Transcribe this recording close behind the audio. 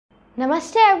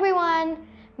Namaste everyone,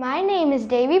 my name is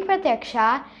Devi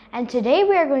Pratyaksha and today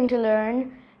we are going to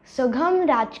learn Sugam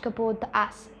Rajkapot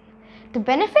asana. The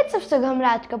benefits of Sugam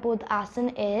Rajkapot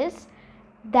asana is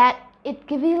that it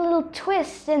gives you a little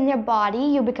twist in your body,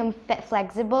 you become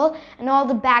flexible and all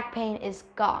the back pain is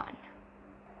gone.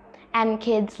 And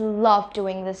kids love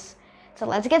doing this. So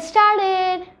let's get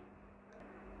started.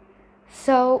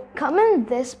 So come in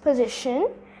this position.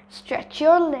 Stretch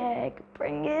your leg,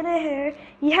 bring it here.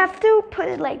 You have to put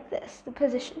it like this, the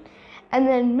position. And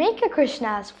then make a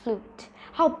Krishna's flute.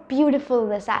 How beautiful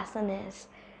this asana is.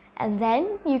 And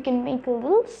then you can make a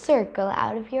little circle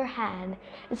out of your hand.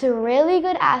 It's a really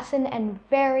good asana and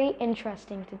very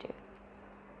interesting to do.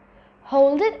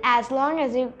 Hold it as long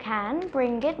as you can,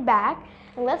 bring it back,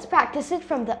 and let's practice it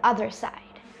from the other side.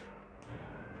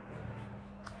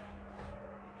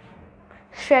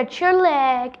 Stretch your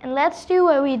leg and let's do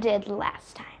what we did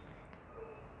last time.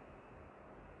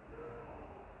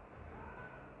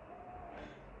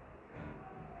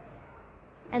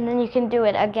 And then you can do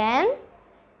it again.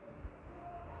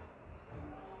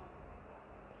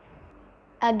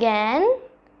 Again.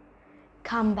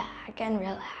 Come back and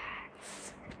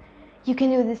relax. You can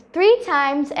do this 3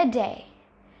 times a day.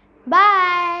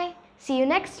 Bye. See you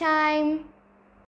next time.